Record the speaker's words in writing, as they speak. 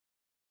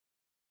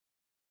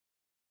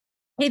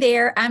Hey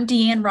there, I'm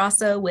Deanne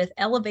Rosso with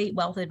Elevate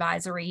Wealth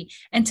Advisory,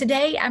 and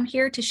today I'm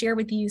here to share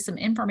with you some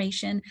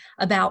information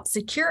about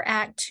Secure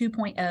Act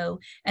 2.0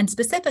 and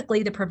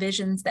specifically the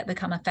provisions that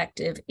become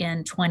effective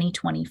in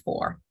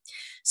 2024.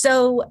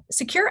 So,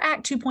 Secure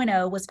Act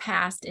 2.0 was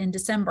passed in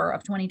December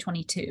of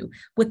 2022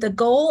 with the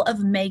goal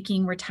of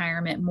making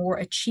retirement more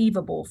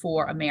achievable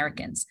for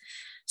Americans.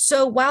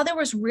 So, while there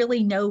was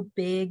really no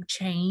big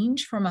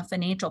change from a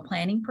financial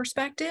planning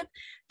perspective,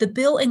 the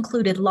bill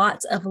included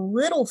lots of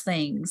little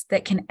things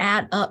that can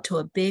add up to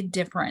a big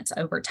difference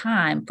over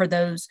time for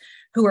those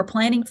who are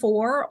planning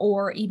for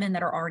or even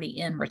that are already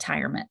in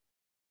retirement.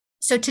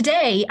 So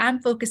today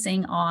I'm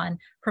focusing on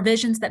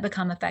provisions that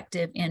become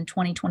effective in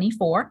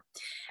 2024.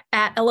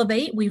 At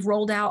Elevate, we've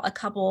rolled out a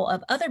couple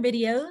of other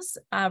videos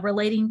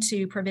relating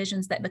to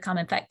provisions that become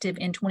effective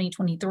in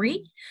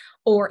 2023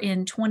 or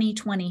in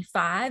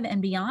 2025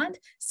 and beyond.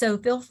 So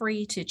feel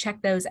free to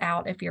check those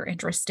out if you're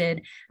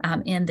interested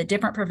in the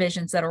different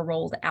provisions that are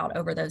rolled out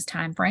over those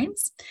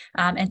timeframes.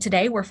 And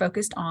today we're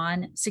focused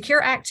on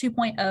Secure Act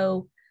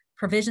 2.0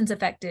 provisions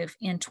effective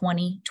in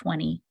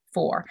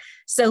 2024.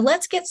 So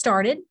let's get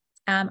started.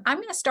 I'm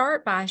going to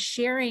start by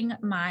sharing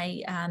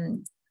my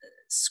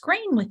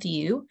screen with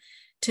you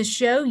to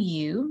show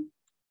you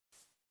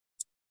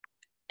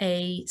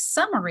a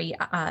summary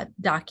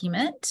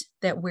document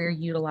that we're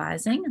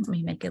utilizing. Let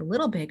me make it a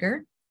little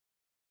bigger.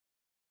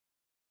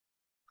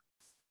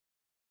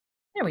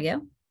 There we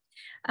go.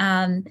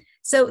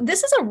 So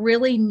this is a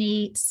really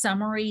neat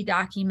summary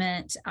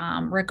document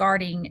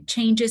regarding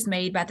changes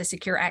made by the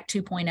Secure Act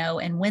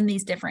 2.0 and when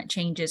these different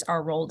changes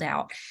are rolled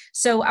out.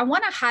 So I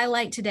want to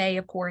highlight today,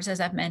 of course, as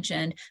I've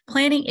mentioned,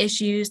 planning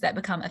issues that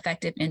become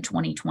effective in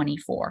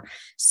 2024.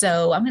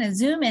 So I'm going to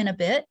zoom in a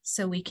bit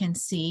so we can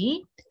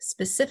see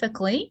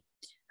specifically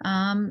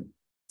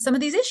some of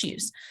these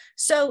issues.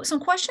 So some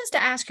questions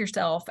to ask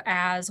yourself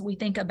as we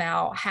think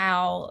about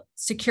how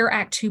Secure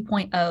Act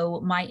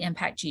 2.0 might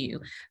impact you.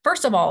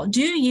 First of all,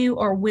 do you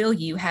or will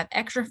you have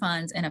extra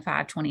funds in a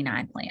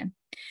 529 plan?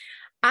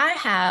 I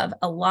have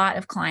a lot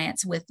of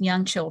clients with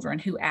young children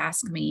who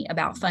ask me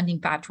about funding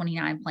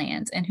 529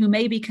 plans and who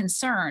may be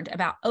concerned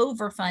about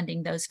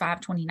overfunding those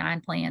 529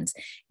 plans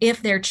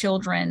if their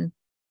children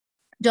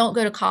don't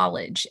go to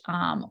college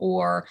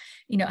or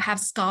have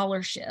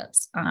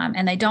scholarships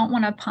and they don't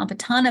want to pump a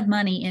ton of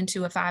money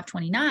into a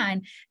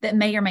 529 that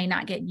may or may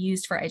not get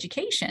used for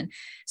education.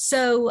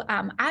 So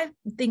I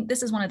think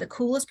this is one of the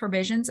coolest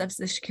provisions of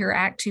the Secure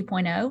Act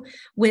 2.0,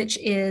 which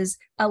is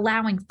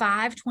allowing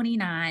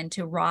 529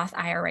 to Roth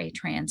IRA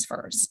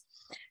transfers.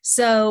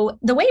 So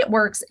the way it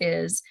works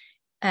is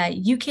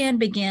you can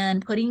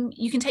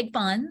you can take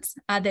funds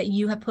that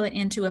you have put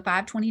into a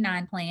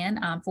 529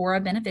 plan for a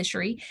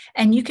beneficiary,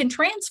 and you can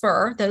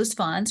transfer those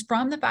funds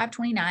from the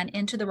 529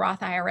 into the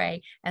Roth IRA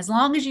as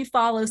long as you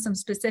follow some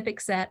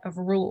specific set of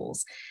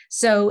rules.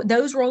 So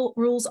those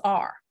rules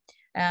are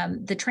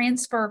the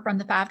transfer from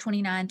the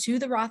 529 to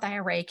the Roth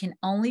IRA can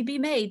only be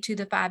made to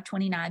the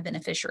 529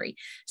 beneficiary.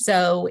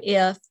 So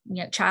if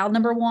child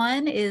number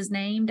one is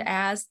named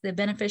as the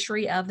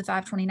beneficiary of the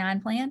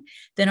 529 plan,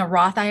 then a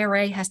Roth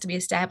IRA has to be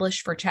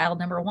established for child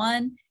number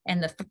one,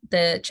 and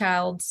the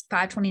child's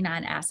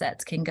 529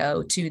 assets can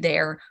go to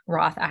their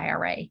Roth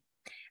IRA.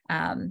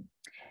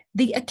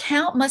 The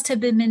account must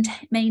have been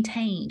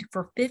maintained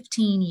for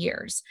 15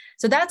 years.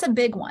 So that's a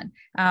big one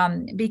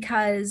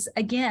because,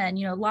 again,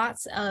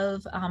 lots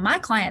of my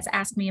clients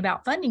ask me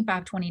about funding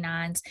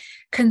 529s,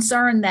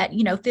 concerned that,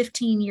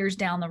 15 years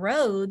down the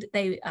road,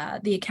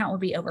 the account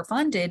would be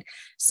overfunded.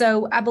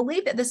 So I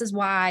believe that this is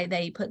why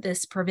they put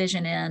this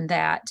provision in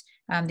that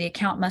the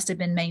account must have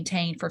been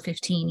maintained for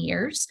 15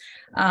 years.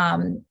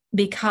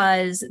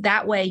 Because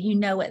that way,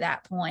 at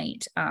that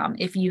point,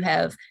 if you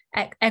have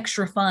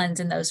extra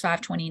funds in those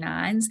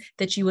 529s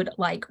that you would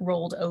like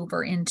rolled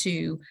over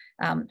into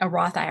a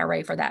Roth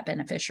IRA for that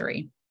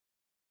beneficiary.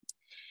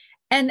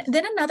 And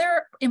then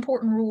another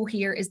important rule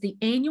here is the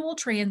annual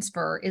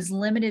transfer is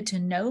limited to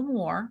no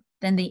more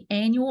than the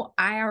annual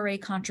IRA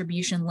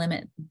contribution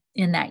limit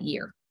in that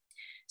year.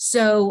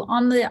 So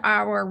on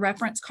our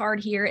reference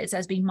card here, it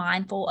says be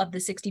mindful of the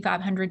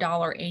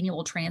 $6,500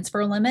 annual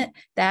transfer limit.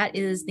 That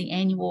is the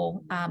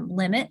annual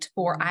limit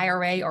for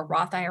IRA or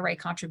Roth IRA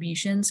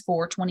contributions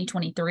for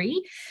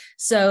 2023.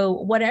 So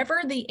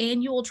whatever the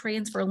annual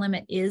transfer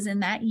limit is in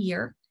that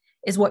year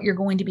is what you're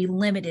going to be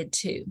limited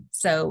to.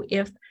 So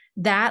if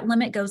that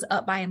limit goes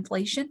up by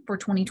inflation for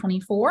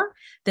 2024,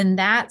 then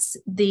that's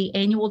the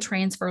annual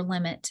transfer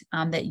limit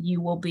that you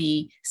will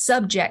be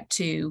subject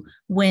to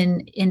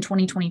when in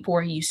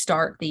 2024 you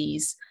start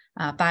these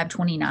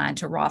 529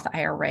 to Roth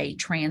IRA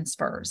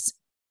transfers.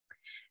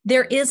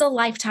 There is a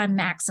lifetime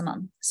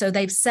maximum. So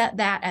they've set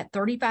that at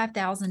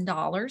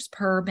 $35,000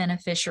 per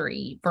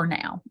beneficiary for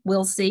now.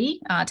 We'll see,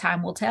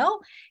 time will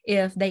tell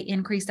if they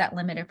increase that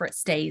limit, if it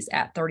stays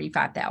at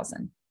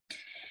 $35,000.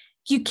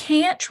 You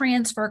can't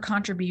transfer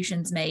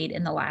contributions made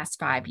in the last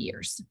 5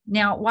 years.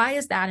 Now, why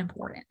is that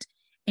important?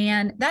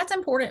 And that's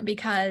important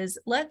because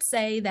let's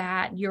say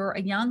that you're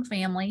a young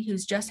family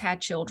who's just had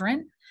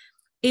children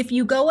If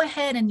you go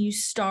ahead and you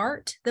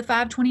start the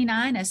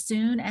 529 as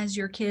soon as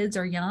your kids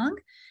are young,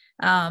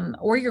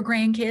 or your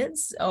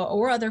grandkids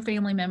or other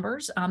family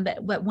members,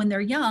 but when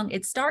they're young,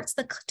 it starts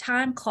the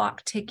time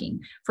clock ticking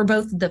for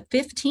both the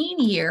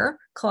 15-year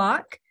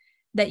clock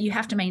that you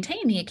have to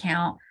maintain the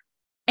account,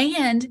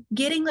 and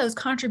getting those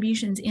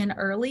contributions in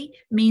early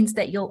means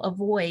that you'll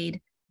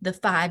avoid the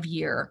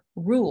 5-year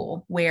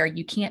rule where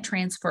you can't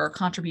transfer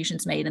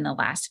contributions made in the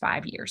last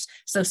 5 years.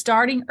 So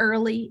starting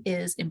early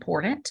is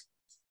important.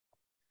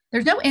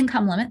 There's no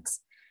income limits.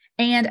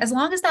 And as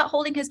long as that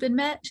holding has been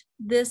met,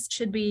 this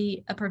should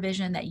be a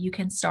provision that you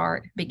can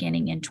start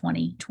beginning in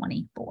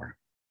 2024.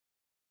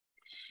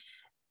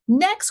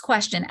 Next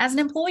question, as an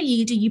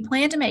employee, do you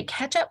plan to make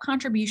catch-up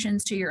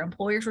contributions to your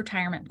employer's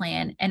retirement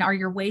plan, and are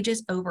your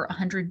wages over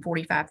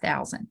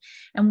 $145,000?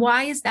 And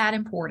why is that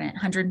important,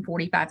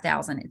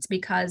 $145,000? It's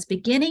because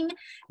beginning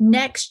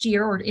next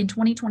year or in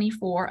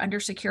 2024 under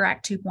Secure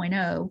Act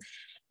 2.0,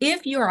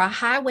 if you're a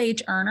high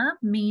wage earner,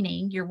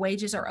 meaning your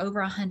wages are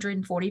over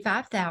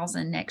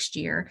 $145,000 next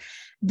year,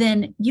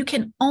 then you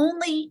can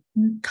only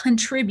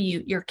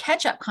contribute your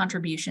catch-up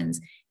contributions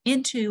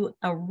into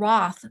a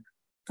Roth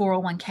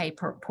 401k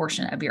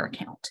portion of your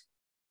account.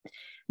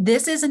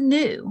 This is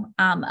new.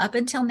 Up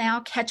until now,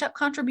 catch-up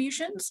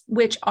contributions,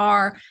 which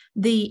are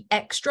the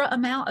extra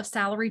amount of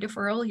salary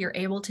deferral you're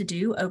able to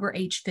do over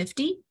age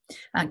 50.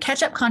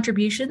 Catch-up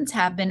contributions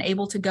have been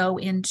able to go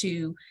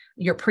into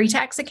your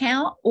pre-tax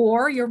account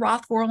or your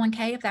Roth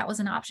 401k if that was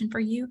an option for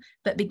you.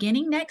 But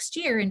beginning next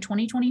year in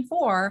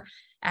 2024,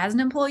 as an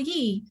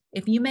employee,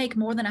 if you make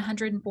more than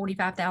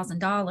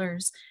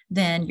 $145,000,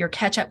 then your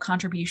catch-up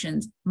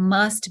contributions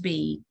must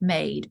be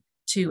made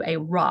to a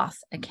Roth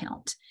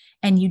account,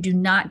 and you do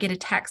not get a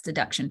tax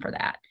deduction for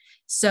that.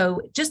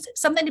 So just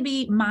something to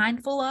be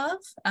mindful of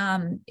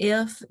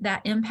if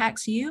that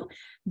impacts you,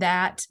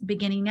 that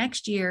beginning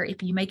next year,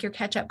 if you make your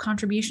catch-up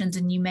contributions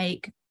and you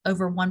make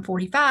over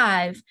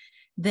 145,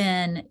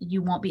 then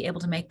you won't be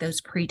able to make those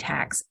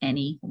pre-tax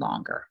any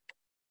longer.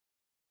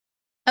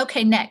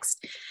 Okay,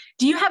 next,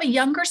 do you have a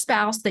younger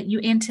spouse that you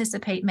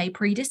anticipate may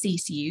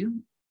predecease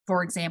you,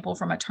 for example,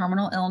 from a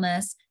terminal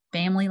illness,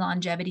 family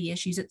longevity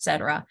issues,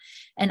 etc.,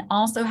 and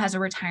also has a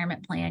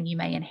retirement plan you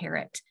may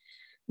inherit?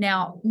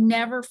 Now,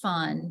 never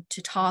fun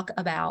to talk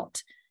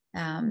about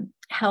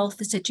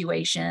health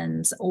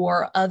situations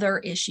or other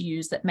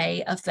issues that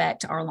may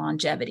affect our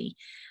longevity.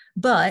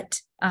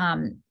 But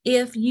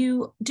if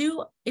you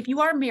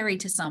are married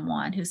to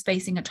someone who's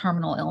facing a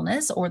terminal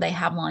illness or they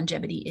have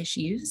longevity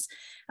issues,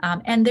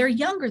 and they're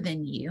younger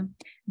than you,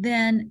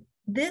 then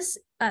this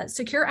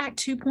Secure Act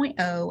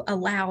 2.0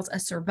 allows a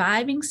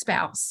surviving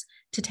spouse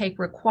to take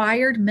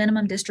required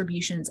minimum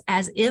distributions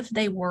as if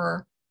they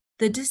were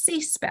the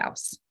deceased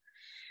spouse,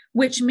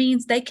 which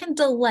means they can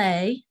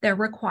delay their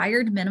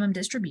required minimum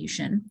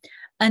distribution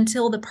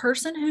until the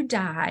person who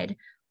died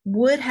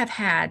would have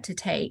had to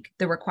take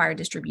the required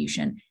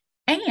distribution,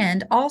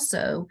 and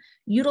also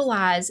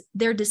utilize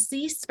their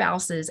deceased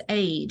spouse's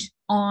age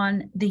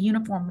on the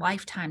Uniform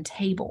Lifetime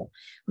Table,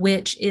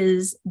 which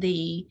is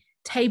the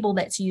table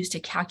that's used to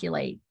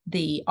calculate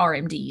the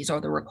RMDs, or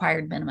the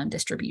required minimum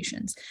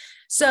distributions.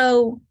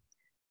 So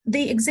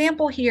the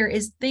example here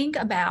is, think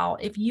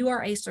about if you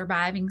are a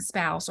surviving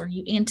spouse, or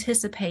you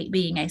anticipate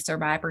being a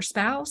survivor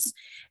spouse,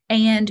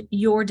 and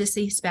your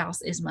deceased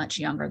spouse is much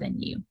younger than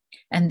you.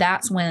 And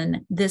that's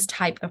when this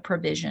type of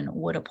provision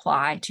would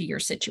apply to your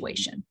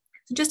situation.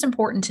 So just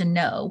important to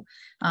know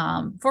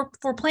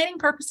for planning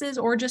purposes,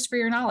 or just for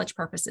your knowledge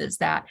purposes,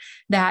 that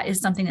that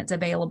is something that's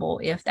available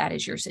if that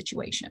is your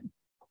situation.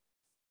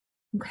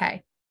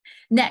 Okay.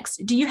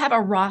 Next, do you have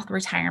a Roth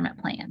retirement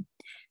plan?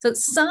 So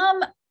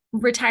some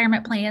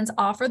retirement plans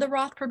offer the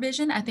Roth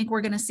provision. I think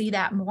we're going to see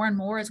that more and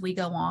more as we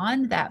go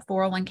on, that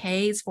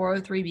 401ks,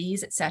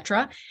 403bs,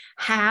 etc.,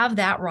 have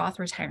that Roth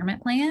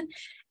retirement plan.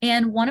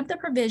 And one of the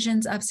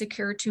provisions of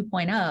Secure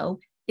 2.0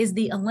 is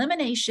the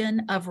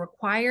elimination of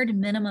required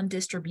minimum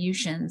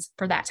distributions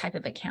for that type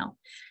of account.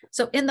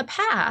 So in the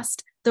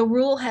past, the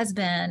rule has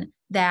been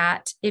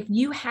that if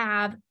you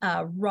have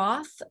a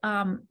Roth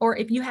or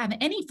if you have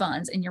any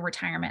funds in your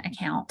retirement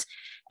account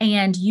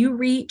and you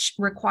reach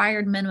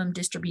required minimum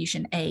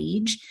distribution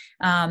age,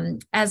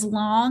 as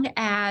long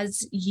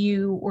as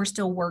you were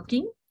still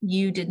working,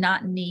 you did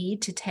not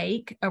need to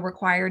take a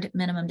required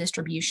minimum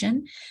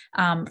distribution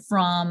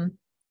from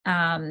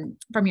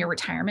your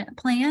retirement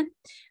plan.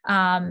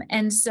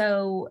 And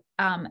so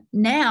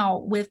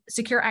now with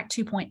Secure Act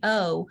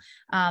 2.0,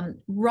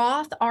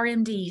 Roth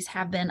RMDs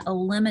have been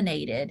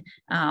eliminated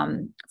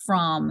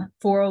from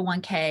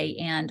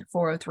 401k and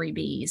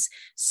 403bs.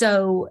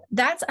 So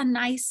that's a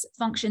nice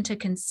function to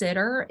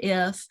consider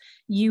if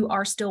you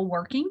are still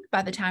working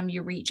by the time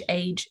you reach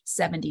age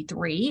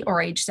 73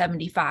 or age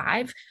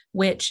 75,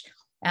 which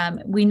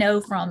we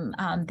know from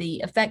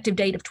the effective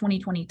date of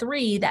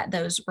 2023 that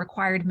those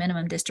required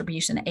minimum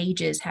distribution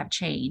ages have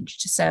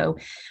changed. So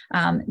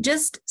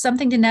just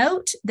something to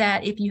note,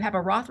 that if you have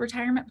a Roth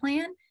retirement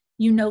plan,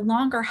 you no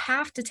longer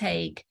have to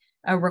take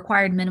a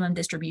required minimum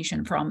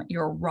distribution from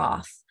your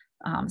Roth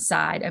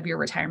side of your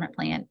retirement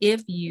plan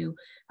if you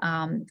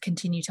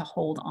continue to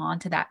hold on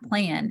to that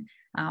plan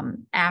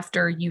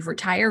after you've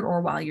retired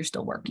or while you're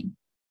still working.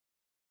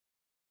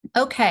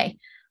 Okay,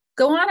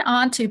 go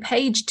on to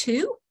page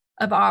 2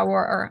 of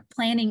our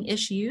planning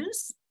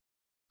issues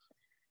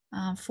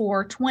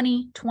for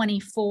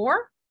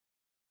 2024.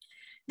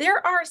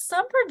 There are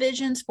some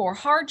provisions for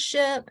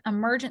hardship,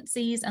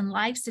 emergencies, and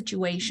life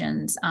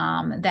situations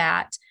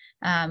that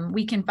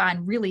we can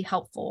find really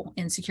helpful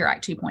in Secure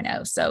Act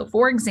 2.0. So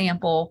for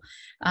example,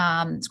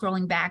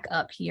 scrolling back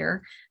up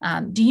here,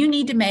 do you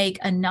need to make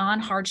a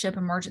non-hardship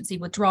emergency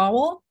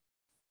withdrawal,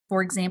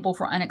 for example,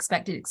 for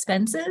unexpected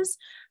expenses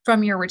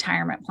from your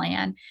retirement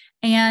plan?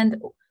 And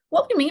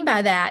what we mean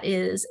by that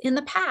is in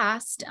the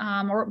past,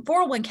 or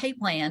 401k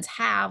plans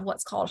have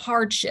what's called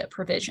hardship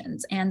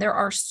provisions, and there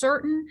are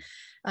certain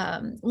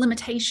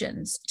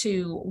limitations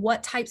to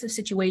what types of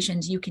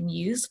situations you can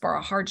use for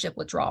a hardship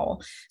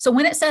withdrawal. So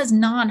when it says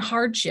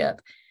non-hardship,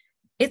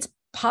 it's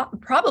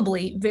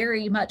probably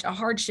very much a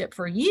hardship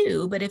for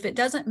you, but if it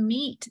doesn't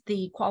meet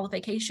the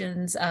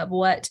qualifications of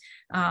what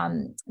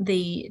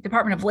the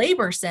Department of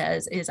Labor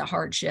says is a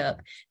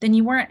hardship, then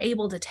you weren't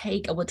able to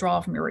take a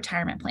withdrawal from your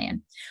retirement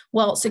plan.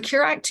 Well,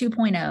 Secure Act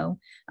 2.0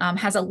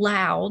 has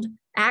allowed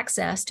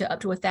access to up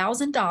to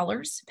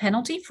 $1,000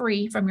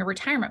 penalty-free from your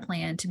retirement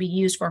plan to be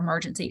used for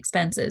emergency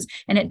expenses,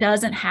 and it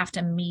doesn't have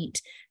to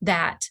meet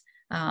that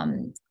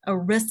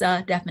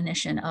ERISA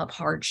definition of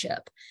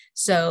hardship.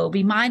 So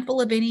be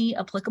mindful of any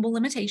applicable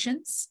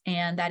limitations,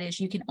 and that is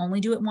you can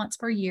only do it once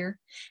per year,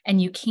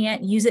 and you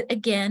can't use it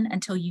again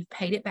until you've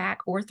paid it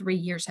back or 3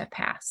 years have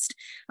passed.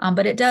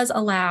 But it does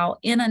allow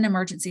in an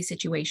emergency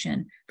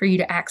situation for you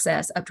to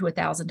access up to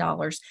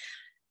 $1,000.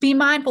 Be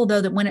mindful,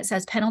 though, that when it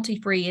says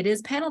penalty-free, it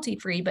is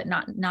penalty-free, but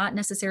not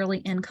necessarily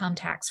income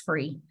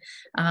tax-free.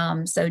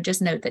 So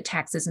just note that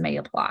taxes may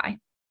apply.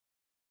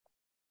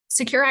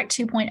 Secure Act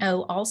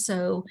 2.0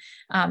 also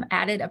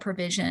added a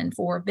provision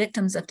for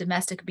victims of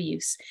domestic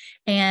abuse.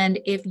 And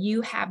if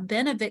you have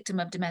been a victim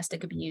of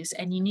domestic abuse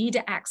and you need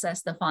to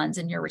access the funds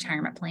in your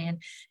retirement plan,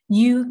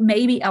 you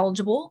may be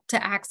eligible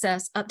to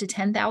access up to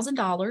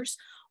 $10,000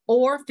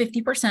 or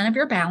 50% of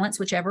your balance,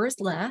 whichever is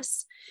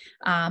less.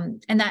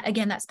 And that,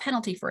 again, that's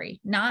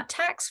penalty-free, not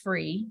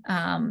tax-free,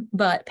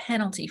 but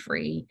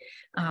penalty-free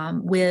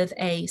with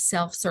a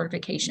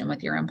self-certification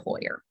with your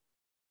employer.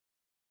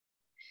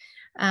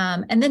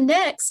 And then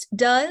next,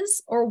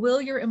 does or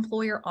will your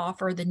employer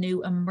offer the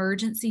new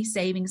emergency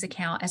savings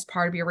account as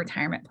part of your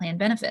retirement plan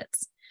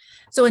benefits?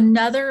 So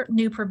another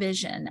new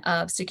provision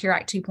of Secure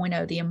Act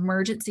 2.0, the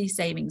emergency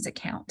savings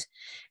account.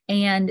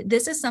 And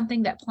this is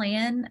something that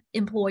plan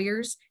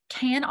employers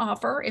can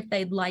offer if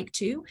they'd like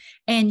to,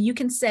 and you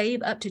can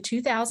save up to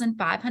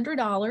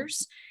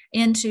 $2,500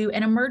 into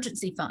an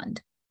emergency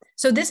fund.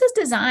 So this is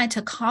designed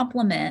to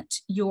complement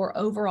your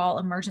overall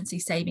emergency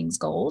savings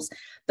goals,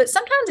 but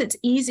sometimes it's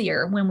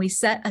easier when we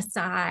set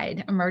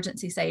aside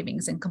emergency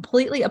savings and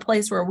completely a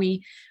place where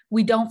we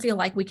don't feel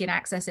like we can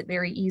access it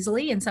very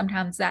easily, and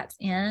sometimes that's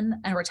in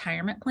a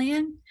retirement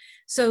plan.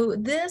 So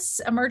this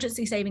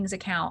emergency savings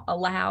account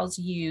allows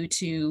you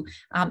to,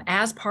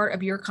 as part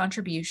of your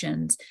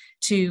contributions,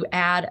 to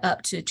add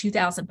up to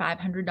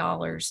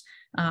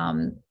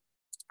 $2,500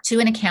 to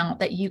an account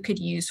that you could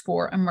use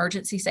for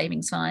emergency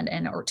savings fund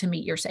and or to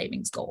meet your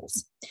savings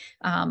goals.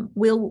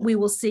 We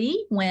will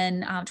see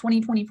when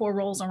 2024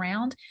 rolls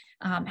around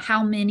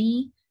how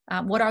many,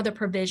 what are the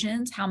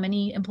provisions, how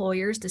many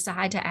employers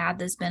decide to add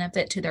this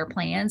benefit to their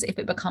plans if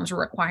it becomes a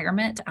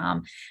requirement.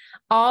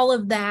 All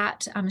of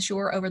that, I'm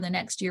sure, over the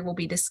next year will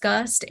be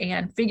discussed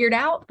and figured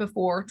out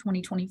before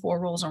 2024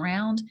 rolls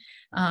around.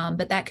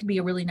 But that could be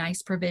a really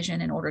nice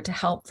provision in order to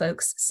help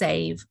folks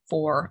save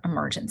for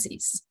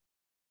emergencies.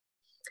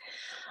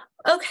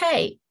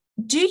 Okay,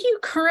 do you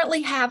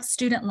currently have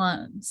student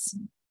loans?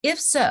 If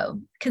so,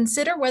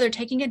 consider whether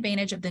taking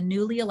advantage of the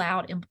newly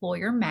allowed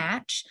employer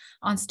match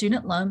on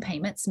student loan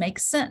payments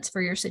makes sense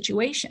for your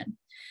situation.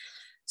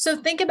 So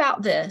think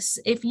about this.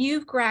 If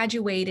you've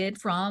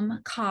graduated from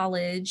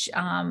college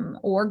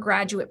or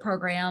graduate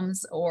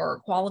programs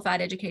or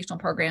qualified educational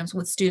programs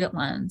with student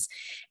loans,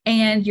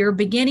 and you're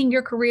beginning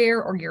your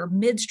career or your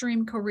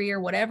midstream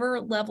career,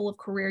 whatever level of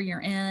career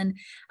you're in,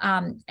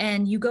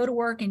 and you go to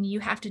work and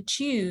you have to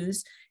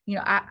choose, you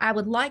know, I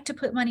would like to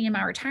put money in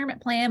my retirement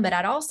plan, but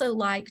I'd also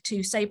like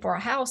to save for a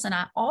house, and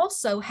I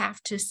also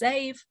have to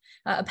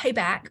pay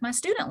back my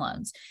student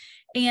loans.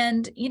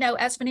 And, you know,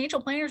 as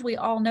financial planners, we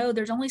all know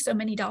there's only so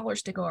many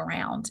dollars to go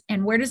around.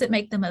 And where does it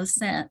make the most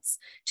sense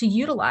to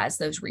utilize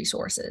those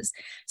resources?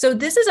 So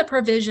this is a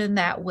provision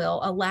that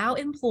will allow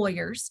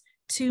employers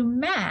to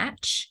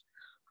match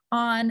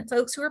on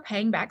folks who are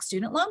paying back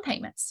student loan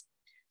payments.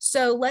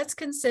 So let's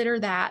consider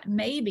that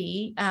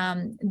maybe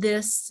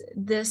this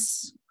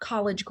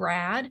college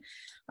grad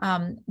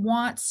will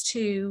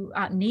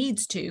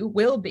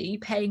be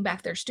paying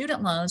back their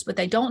student loans, but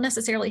they don't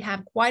necessarily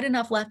have quite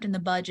enough left in the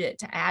budget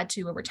to add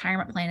to a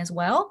retirement plan as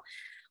well.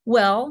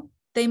 Well,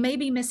 they may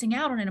be missing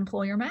out on an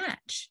employer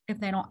match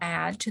if they don't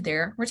add to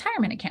their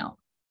retirement account.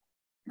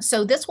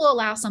 So this will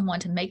allow someone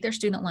to make their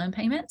student loan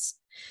payments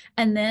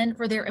and then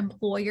for their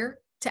employer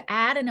to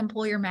add an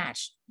employer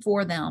match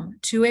for them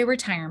to a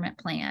retirement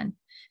plan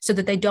so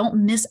that they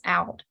don't miss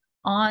out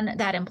on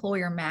that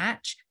employer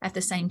match at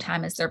the same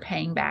time as they're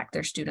paying back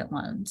their student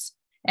loans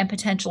and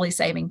potentially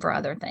saving for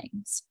other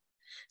things.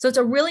 So it's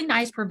a really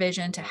nice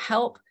provision to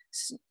help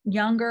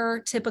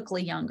younger,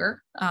 typically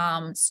younger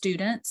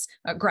students,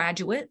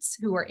 graduates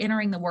who are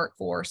entering the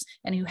workforce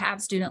and who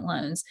have student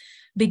loans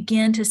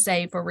begin to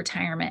save for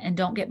retirement and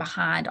don't get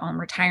behind on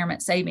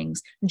retirement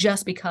savings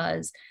just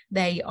because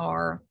they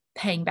are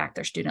paying back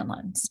their student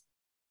loans.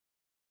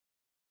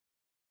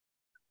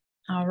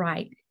 All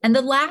right. And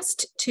the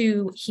last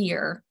two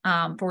here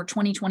for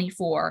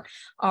 2024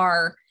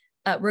 are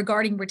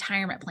regarding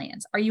retirement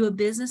plans. Are you a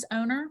business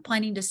owner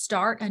planning to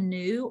start a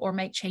new or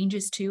make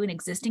changes to an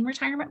existing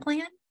retirement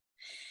plan?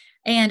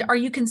 And are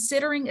you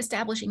considering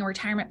establishing a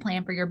retirement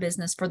plan for your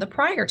business for the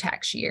prior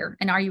tax year?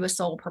 And are you a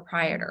sole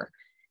proprietor?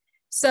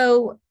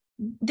 So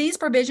these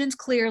provisions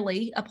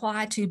clearly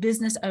apply to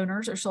business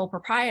owners or sole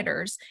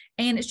proprietors,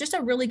 and it's just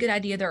a really good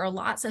idea. There are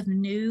lots of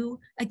new,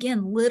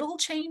 again, little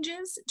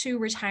changes to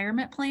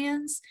retirement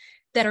plans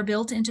that are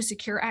built into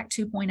Secure Act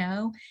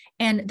 2.0,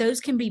 and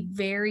those can be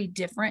very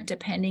different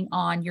depending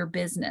on your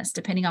business,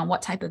 depending on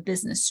what type of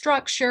business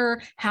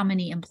structure, how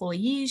many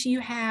employees you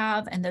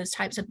have, and those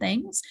types of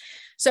things.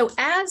 So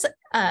as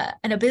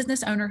a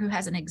business owner who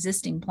has an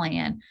existing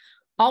plan,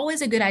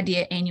 always a good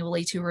idea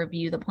annually to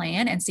review the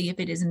plan and see if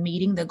it is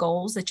meeting the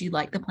goals that you'd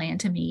like the plan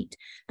to meet.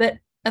 But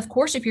of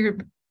course, if you're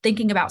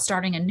thinking about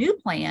starting a new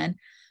plan,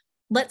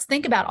 let's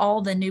think about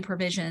all the new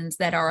provisions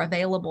that are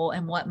available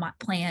and what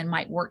plan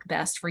might work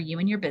best for you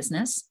and your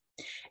business.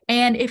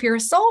 And if you're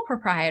a sole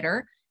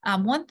proprietor,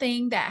 one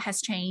thing that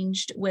has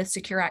changed with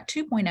Secure Act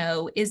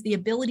 2.0 is the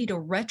ability to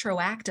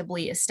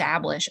retroactively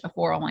establish a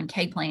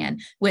 401k plan,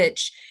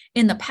 which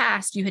in the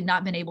past you had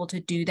not been able to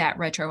do that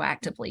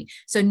retroactively.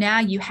 So now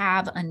you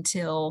have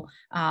until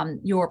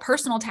your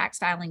personal tax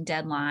filing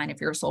deadline, if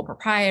you're a sole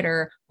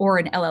proprietor or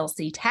an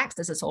LLC taxed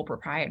as a sole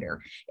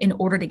proprietor, in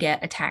order to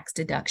get a tax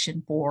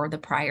deduction for the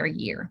prior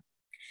year.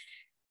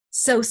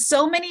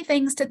 So many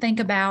things to think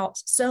about,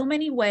 so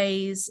many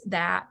ways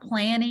that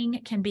planning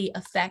can be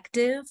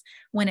effective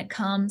when it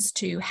comes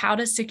to how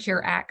does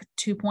Secure Act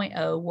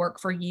 2.0 work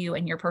for you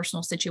and your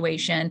personal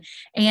situation.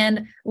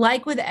 And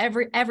like with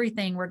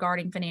everything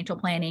regarding financial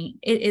planning,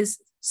 it is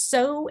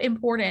so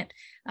important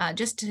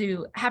just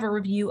to have a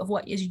review of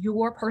what is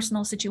your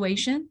personal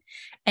situation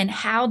and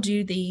how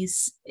do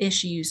these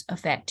issues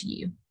affect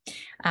you.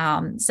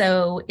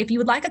 So if you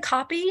would like a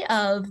copy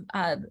of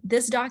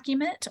this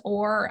document,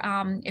 or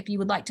if you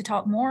would like to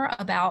talk more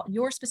about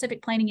your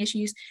specific planning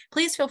issues,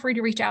 please feel free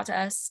to reach out to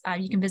us.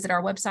 You can visit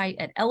our website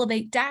at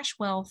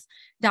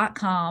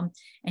elevate-wealth.com,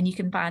 and you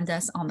can find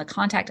us on the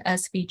Contact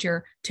Us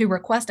feature to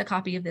request a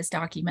copy of this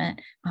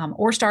document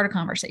or start a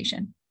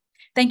conversation.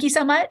 Thank you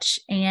so much,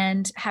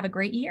 and have a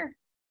great year.